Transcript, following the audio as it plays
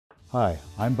Hi,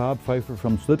 I'm Bob Pfeiffer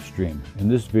from Slipstream. In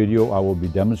this video I will be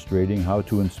demonstrating how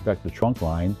to inspect the trunk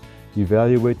line,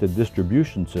 evaluate the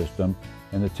distribution system,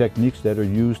 and the techniques that are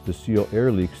used to seal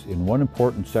air leaks in one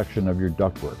important section of your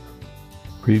ductwork.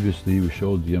 Previously we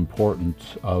showed the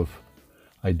importance of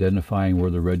identifying where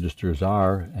the registers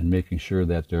are and making sure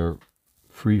that they're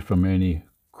free from any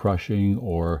crushing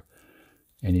or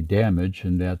any damage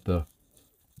and that the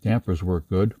dampers work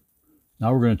good.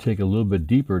 Now we're going to take a little bit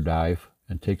deeper dive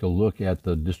and take a look at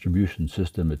the distribution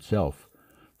system itself.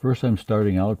 First, I'm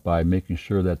starting out by making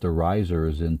sure that the riser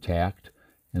is intact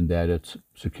and that it's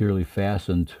securely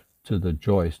fastened to the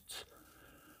joists.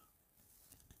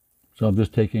 So I'm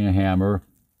just taking a hammer,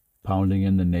 pounding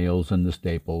in the nails and the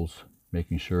staples,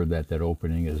 making sure that that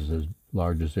opening is as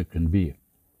large as it can be.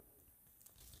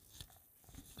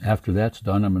 After that's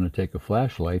done, I'm going to take a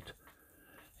flashlight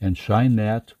and shine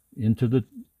that into the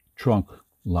trunk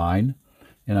line,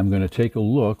 and I'm going to take a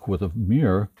look with a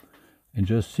mirror and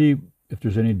just see if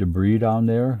there's any debris down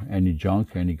there, any junk,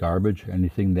 any garbage,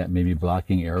 anything that may be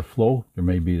blocking airflow. There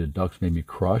may be the ducts may be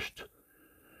crushed.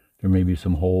 There may be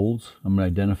some holes. I'm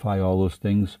going to identify all those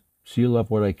things, seal up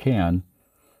what I can,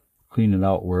 clean it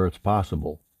out where it's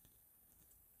possible.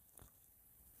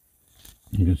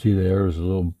 You can see there's a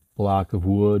little block of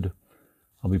wood.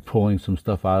 I'll be pulling some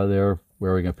stuff out of there,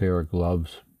 wearing a pair of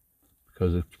gloves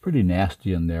because it's pretty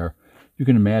nasty in there. You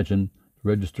can imagine the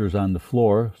register's on the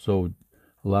floor, so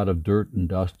a lot of dirt and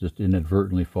dust just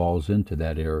inadvertently falls into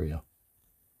that area.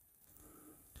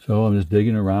 So I'm just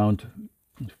digging around,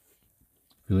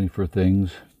 feeling for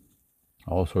things.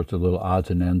 All sorts of little odds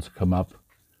and ends come up.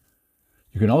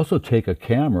 You can also take a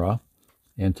camera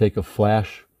and take a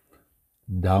flash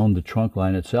down the trunk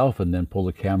line itself and then pull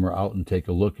the camera out and take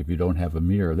a look if you don't have a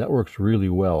mirror. That works really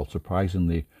well.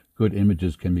 Surprisingly, good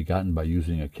images can be gotten by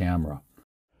using a camera.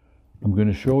 I'm going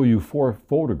to show you 4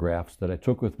 photographs that I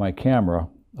took with my camera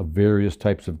of various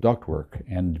types of ductwork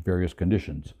and various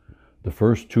conditions. The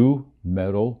first 2,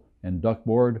 metal and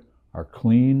ductboard, are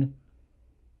clean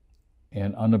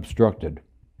and unobstructed.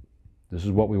 This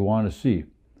is what we want to see.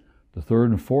 The 3rd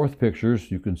and 4th pictures,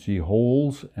 you can see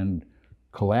holes and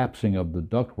collapsing of the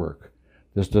ductwork.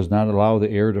 This does not allow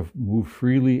the air to move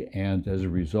freely, and as a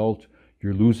result,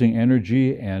 you're losing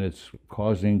energy and it's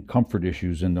causing comfort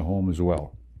issues in the home as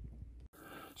well.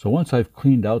 So once I've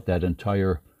cleaned out that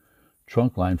entire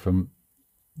trunk line from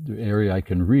the area I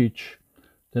can reach,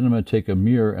 then I'm going to take a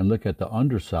mirror and look at the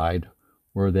underside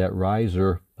where that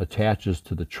riser attaches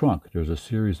to the trunk. There's a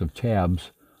series of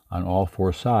tabs on all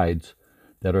 4 sides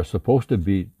that are supposed to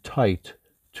be tight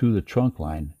to the trunk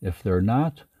line. If they're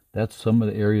not, that's some of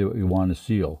the area that we want to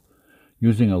seal.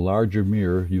 Using a larger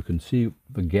mirror, you can see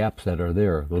the gaps that are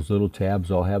there. Those little tabs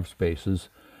all have spaces.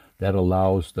 That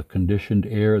allows the conditioned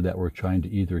air that we're trying to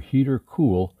either heat or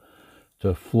cool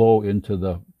to flow into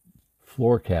the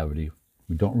floor cavity.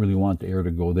 We don't really want the air to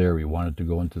go there. We want it to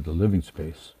go into the living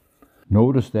space.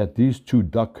 Notice that these 2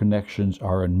 duct connections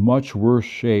are in much worse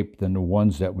shape than the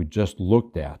ones that we just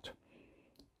looked at.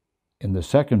 In the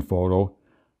second photo,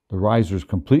 the riser is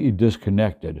completely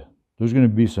disconnected. There's going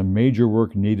to be some major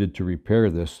work needed to repair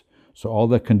this, so all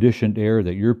the conditioned air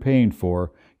that you're paying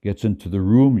for gets into the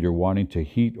room you're wanting to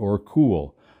heat or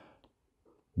cool.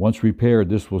 Once repaired,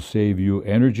 this will save you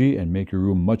energy and make your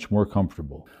room much more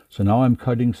comfortable. So now I'm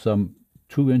cutting some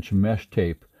 2-inch mesh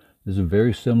tape. This is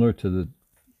very similar to the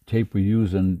tape we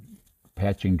use in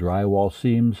patching drywall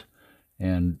seams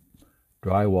and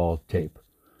drywall tape.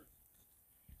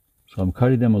 So I'm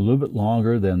cutting them a little bit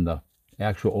longer than the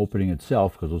actual opening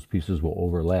itself because those pieces will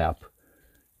overlap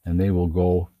and they will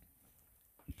go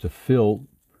to fill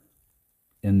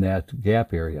in that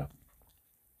gap area.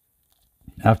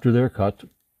 After they're cut,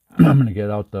 I'm going to get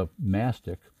out the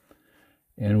mastic,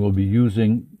 and we'll be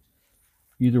using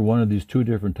either one of these 2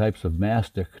 different types of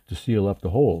mastic to seal up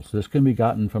the holes. This can be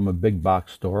gotten from a big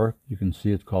box store. You can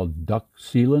see it's called Duct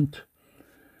Sealant,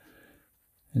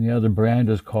 and the other brand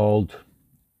is called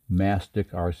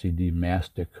Mastic, RCD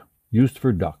Mastic, used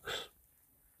for ducts.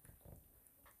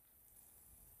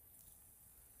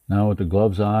 Now with the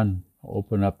gloves on, I'll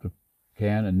open up the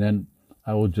can, and then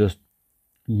I will just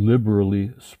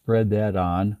liberally spread that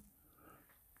on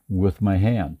with my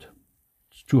hand.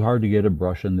 It's too hard to get a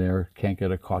brush in there, can't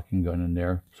get a caulking gun in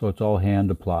there, so it's all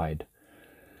hand applied.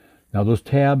 Now those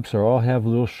tabs all have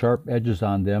little sharp edges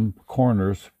on them,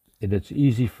 corners, and it's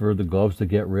easy for the gloves to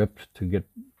get ripped, to get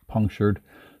punctured,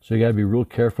 so you got to be real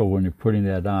careful when you're putting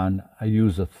that on. I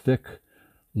use a thick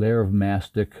layer of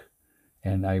mastic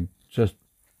and I just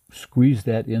squeeze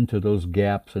that into those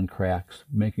gaps and cracks,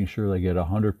 making sure I get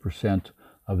 100%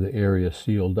 of the area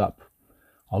sealed up.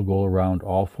 I'll go around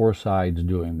all 4 sides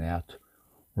doing that,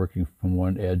 working from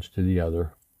one edge to the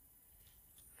other.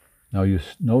 Now you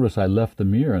notice I left the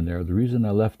mirror in there. The reason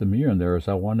I left the mirror in there is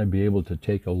I want to be able to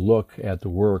take a look at the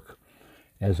work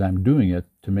as I'm doing it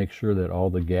to make sure that all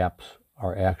the gaps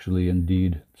are actually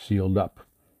indeed sealed up.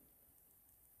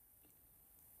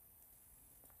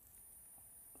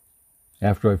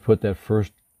 After I've put that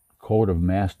first coat of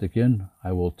mastic in,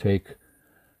 I will take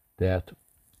that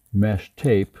mesh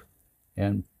tape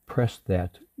and press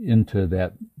that into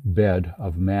that bed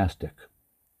of mastic,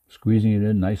 squeezing it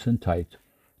in nice and tight.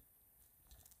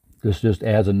 This just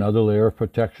adds another layer of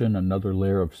protection, another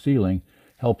layer of sealing,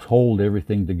 helps hold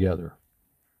everything together.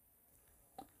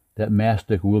 That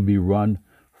mastic will be run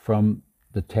from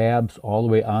the tabs all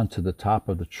the way onto the top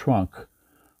of the trunk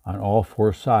on all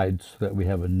 4 sides so that we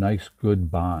have a nice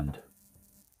good bond.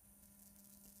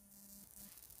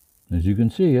 As you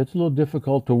can see, it's a little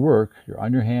difficult to work. You're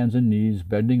on your hands and knees,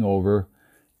 bending over,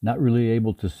 not really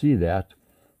able to see that.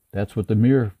 That's what the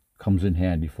mirror comes in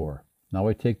handy for. Now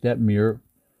I take that mirror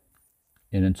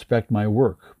and inspect my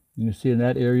work. You can see in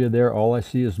that area there, all I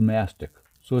see is mastic.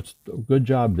 So it's a good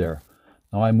job there.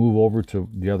 Now I move over to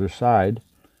the other side,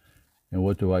 and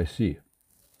what do I see?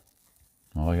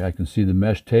 Oh, I can see the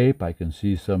mesh tape. I can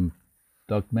see some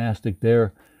duct mastic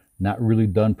there. Not really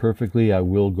done perfectly. I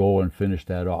will go and finish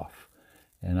that off.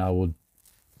 And I will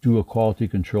do a quality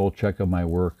control check of my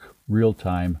work real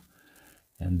time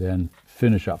and then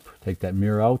finish up. Take that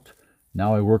mirror out.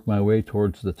 Now I work my way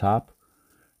towards the top.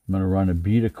 I'm going to run a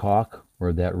bead of caulk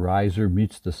where that riser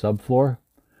meets the subfloor.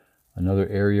 Another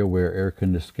area where air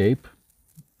can escape.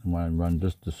 I'm going to run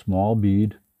just a small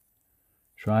bead,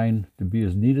 trying to be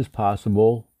as neat as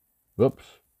possible. Whoops,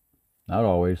 not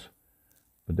always,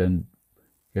 but then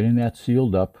getting that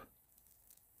sealed up.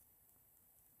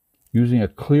 Using a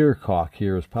clear caulk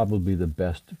here is probably the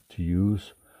best to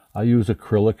use. I use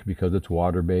acrylic because it's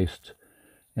water-based,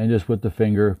 and just with the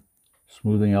finger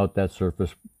smoothing out that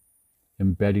surface,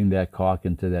 embedding that caulk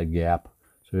into that gap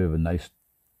so we have a nice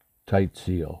tight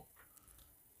seal.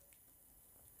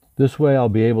 This way I'll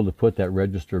be able to put that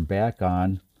register back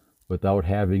on without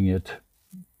having it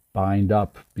bind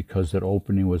up because that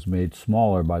opening was made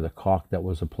smaller by the caulk that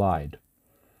was applied.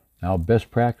 Now best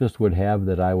practice would have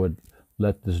that I would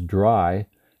let this dry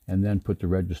and then put the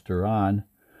register on,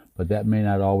 but that may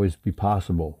not always be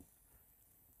possible.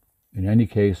 In any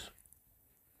case,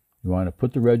 you want to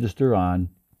put the register on,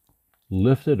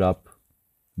 lift it up,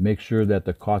 make sure that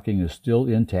the caulking is still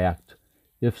intact.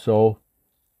 If so,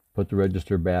 put the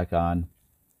register back on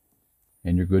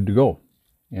and you're good to go.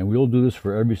 And we'll do this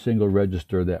for every single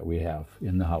register that we have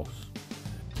in the house.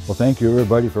 Well, thank you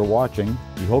everybody for watching.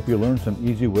 We hope you learned some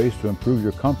easy ways to improve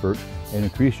your comfort and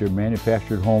increase your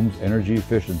manufactured home's energy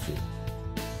efficiency.